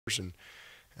and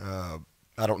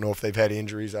I don't know if they've had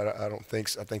injuries. I don't think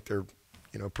so. I think they're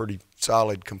pretty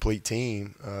solid, complete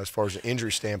team as far as an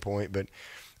injury standpoint. But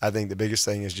I think the biggest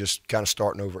thing is just kind of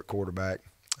starting over at quarterback.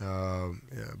 Yeah,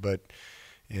 but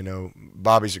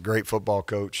Bobby's a great football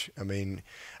coach. I mean,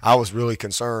 I was really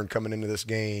concerned coming into this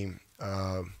game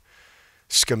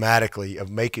schematically of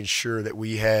making sure that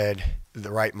we had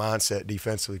the right mindset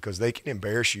defensively, because they can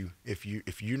embarrass you if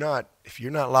you're not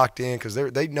locked in, because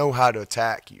they know how to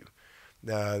attack you.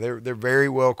 They're very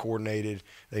well coordinated.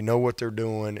 They know what they're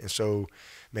doing, and so,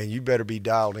 man, you better be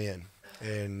dialed in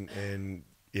and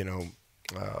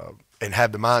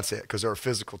have the mindset, because they're a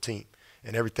physical team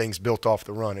and everything's built off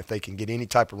the run. If they can get any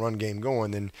type of run game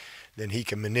going, then he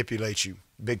can manipulate you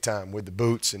big time with the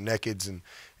boots and nakeds and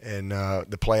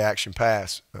the play action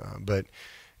pass.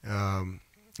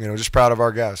 Just proud of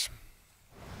our guys.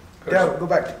 Yeah, go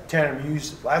back to Tanner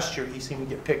Muse. Last year, he seemed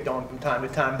to get picked on from time to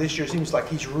time. This year, it seems like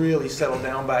he's really settled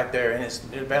down back there and is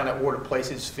found out where to place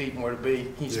his feet and where to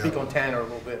be. Can you speak on Tanner a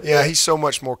little bit? Yeah, he's so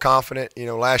much more confident.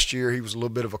 Last year he was a little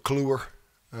bit of a cluer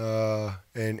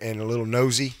and a little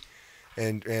nosy.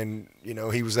 And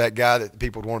he was that guy that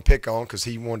people would want to pick on because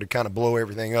he wanted to kind of blow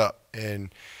everything up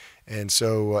and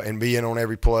be in on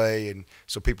every play, and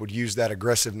so people would use that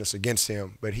aggressiveness against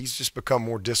him. But he's just become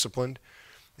more disciplined,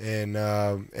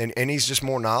 and he's just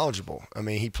more knowledgeable. I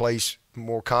mean, he plays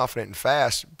more confident and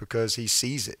fast because he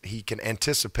sees it. He can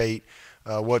anticipate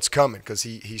what's coming because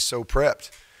he's so prepped.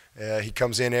 He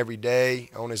comes in every day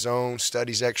on his own,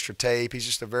 studies extra tape. He's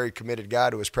just a very committed guy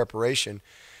to his preparation.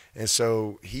 And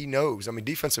so he knows. I mean,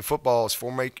 defensive football is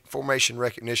formation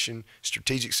recognition,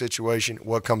 strategic situation,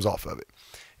 what comes off of it.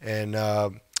 And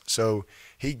so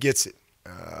he gets it,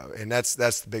 and that's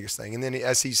the biggest thing. And then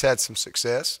as he's had some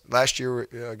success, last year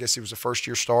I guess he was a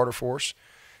first-year starter for us.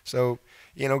 So,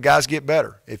 guys get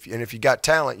better. If you got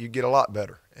talent, you get a lot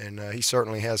better. And he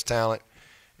certainly has talent,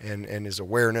 and his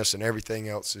awareness and everything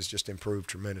else has just improved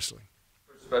tremendously.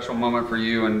 Special moment for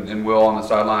you and Will on the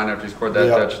sideline after he scored that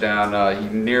touchdown. He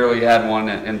nearly had one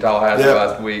in Tallahassee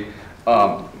last week.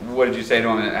 What did you say to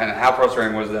him, and how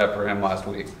frustrating was that for him last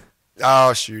week?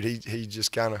 Oh, shoot, he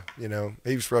just kind of,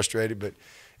 he was frustrated, but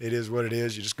it is what it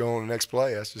is. You just go on the next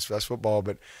play. That's football.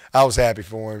 But I was happy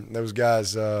for him. Those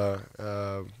guys, Tony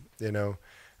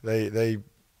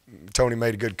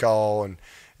made a good call, and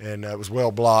it was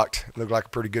well blocked. It looked like a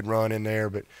pretty good run in there,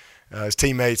 but his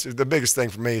teammates, the biggest thing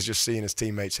for me is just seeing his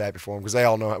teammates happy for him, because they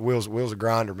all know Will's a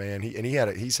grinder, man.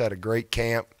 He's had a great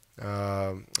camp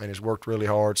and has worked really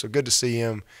hard. So good to see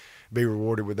him be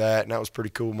rewarded with that, and that was a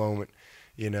pretty cool moment,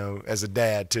 as a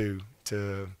dad too,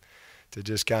 to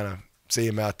just kind of see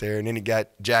him out there. And then he got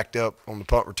jacked up on the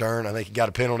punt return. I think he got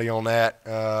a penalty on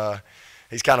that.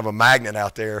 He's kind of a magnet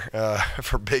out there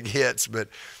for big hits, but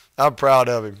I'm proud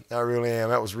of him. I really am.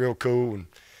 That was real cool,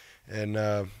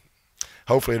 and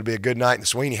hopefully it'll be a good night in the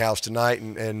Sweeney house tonight,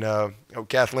 and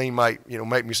Kathleen might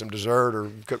make me some dessert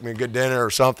or cook me a good dinner or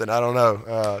something. I don't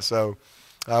know. So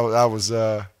I was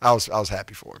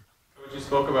happy for him. You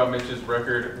spoke about Mitch's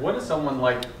record. What does someone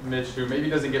like Mitch, who maybe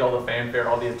doesn't get all the fanfare,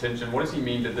 all the attention, what does he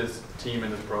mean to this team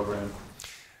and this program?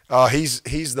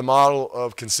 He's the model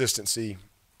of consistency.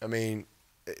 I mean,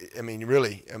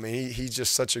 really. I mean, he's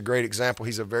just such a great example.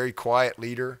 He's a very quiet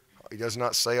leader. He does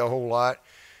not say a whole lot,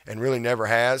 and really never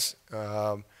has.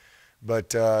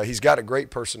 But he's got a great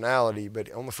personality. But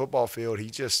on the football field,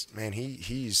 he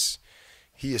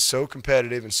is so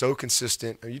competitive and so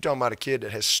consistent. You're talking about a kid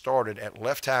that has started at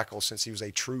left tackle since he was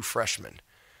a true freshman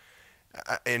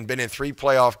and been in 3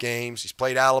 playoff games. He's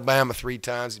played Alabama 3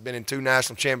 times. He's been in 2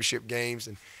 national championship games,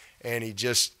 and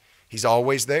he's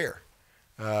always there.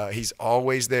 He's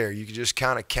always there. You can just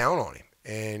kind of count on him.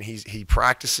 And he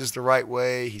practices the right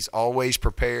way. He's always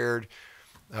prepared.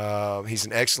 He's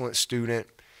an excellent student.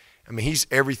 I mean, he's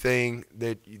everything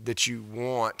that you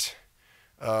want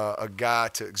a guy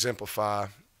to exemplify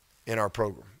in our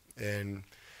program. And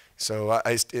so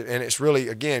it's really,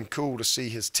 again, cool to see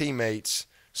his teammates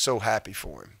so happy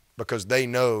for him, because they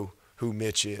know who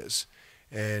Mitch is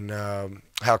and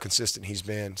how consistent he's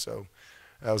been. So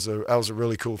that was a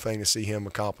really cool thing to see him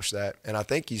accomplish that. And I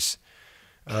think he's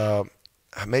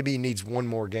maybe he needs one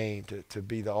more game to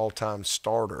be the all-time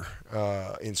starter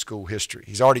in school history.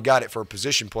 He's already got it for a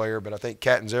position player, but I think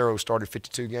Catanzaro started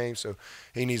 52 games, so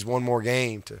he needs one more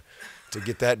game to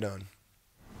get that done.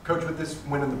 Coach, with this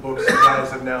win in the books, you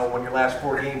guys have now won your last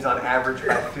 4 games on average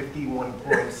about 51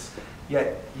 points.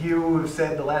 Yet you have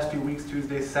said the last few weeks,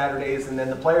 Tuesdays, Saturdays, and then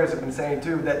the players have been saying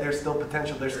too that there's still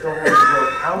potential, there's still room for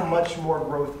growth. How much more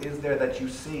growth is there that you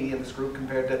see in this group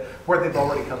compared to where they've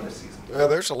already come this season? Well,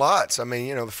 there's a lot. I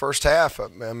mean, the first half,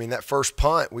 I mean, that first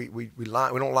punt, we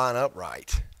don't line up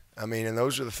right. I mean, and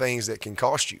those are the things that can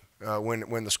cost you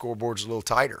when the scoreboard's a little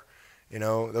tighter.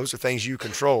 Those are things you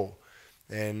control.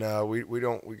 And we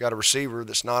got a receiver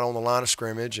that's not on the line of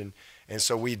scrimmage, and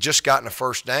so we had just gotten a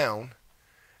first down.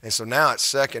 And so now it's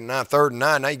 2nd and 9, 3rd and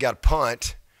 9. Now you got a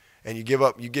punt, and you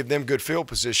give them good field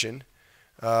position.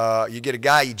 You get a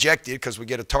guy ejected because we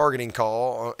get a targeting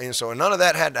call, and so none of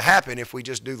that had to happen if we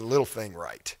just do the little thing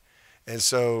right. And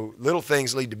so little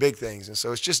things lead to big things, and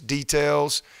so it's just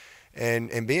details,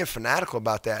 and being fanatical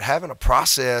about that, having a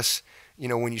process.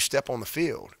 When you step on the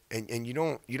field, and you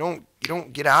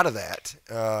don't get out of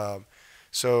that.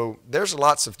 So there's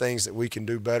lots of things that we can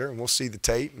do better, and we'll see the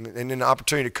tape, and then the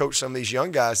opportunity to coach some of these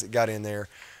young guys that got in there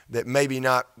that maybe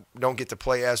don't get to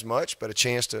play as much, but a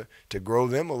chance to grow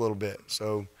them a little bit.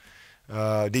 So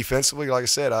defensively, like I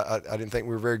said, I didn't think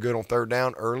we were very good on 3rd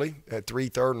down early at 3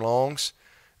 3rd and longs,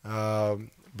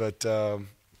 but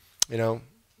we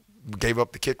gave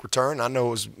up the kick return. I know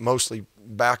it was mostly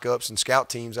backups and scout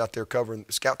teams out there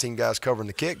scout team guys covering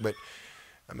the kick, but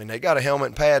I mean, they got a helmet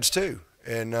and pads too.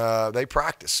 And they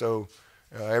practice. So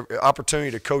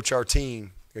opportunity to coach our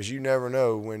team, because you never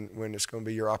know when it's going to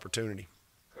be your opportunity.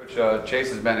 Coach, Chase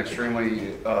has been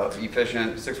extremely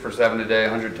efficient, 6 for 7 today,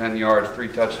 110 yards, 3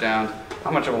 touchdowns.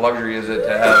 How much of a luxury is it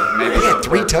to have maybe he had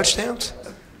 3 touchdowns?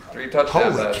 3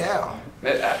 touchdowns. Holy cow.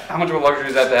 How much of a luxury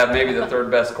is that to have maybe the 3rd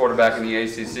best quarterback in the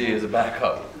ACC as a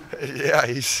backup? Yeah,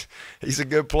 he's a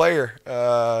good player.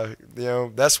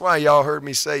 That's why y'all heard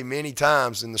me say many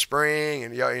times in the spring,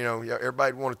 and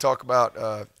everybody want to talk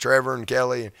about Trevor and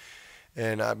Kelly,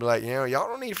 and I'd be like, y'all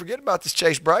don't need to forget about this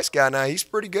Chase Bryce guy. Now he's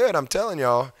pretty good, I'm telling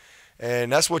y'all,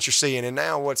 and that's what you're seeing. And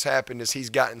now what's happened is he's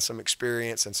gotten some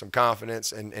experience and some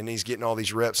confidence, and he's getting all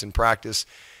these reps in practice,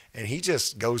 and he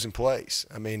just goes and plays.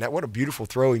 I mean, what a beautiful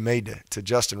throw he made to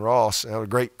Justin Ross. A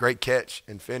great catch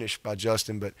and finish by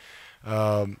Justin, but.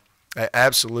 An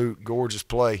absolute gorgeous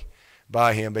play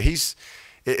by him, but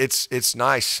it's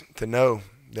nice to know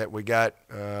that we got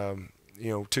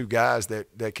 2 guys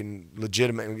that can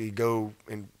legitimately go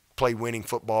and play winning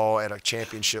football at a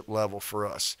championship level for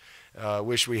us.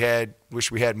 Wish we had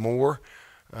more,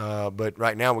 but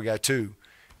right now we got 2,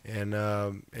 and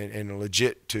a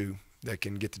legit 2 that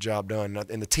can get the job done,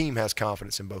 and the team has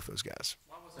confidence in both those guys.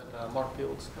 Why wasn't Mark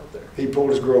Fields out there? He pulled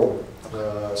his groin,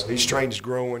 so he strained his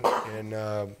groin and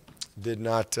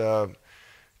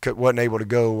wasn't able to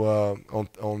go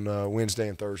on Wednesday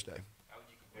and Thursday. How would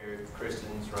you compare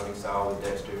Christian's running style with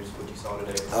Dexter's, what you saw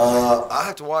today? I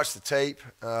have to watch the tape.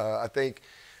 I think,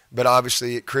 but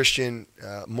obviously Christian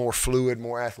more fluid,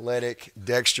 more athletic.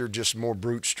 Dexter just more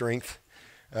brute strength.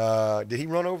 Did he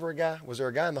run over a guy? Was there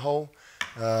a guy in the hole?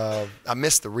 I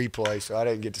missed the replay, so I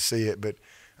didn't get to see it, but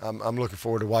I'm looking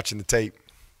forward to watching the tape.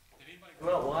 Did anybody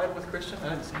go out wide with Christian? I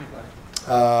didn't see anybody.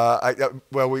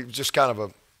 Well, we just kind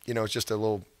of it's just a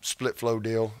little split flow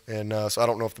deal, and so I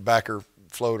don't know if the backer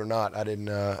flowed or not. I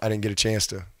didn't get a chance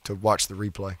to watch the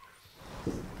replay.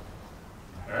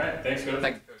 All right, thanks, Coach.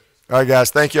 All right,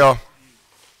 guys, thank y'all.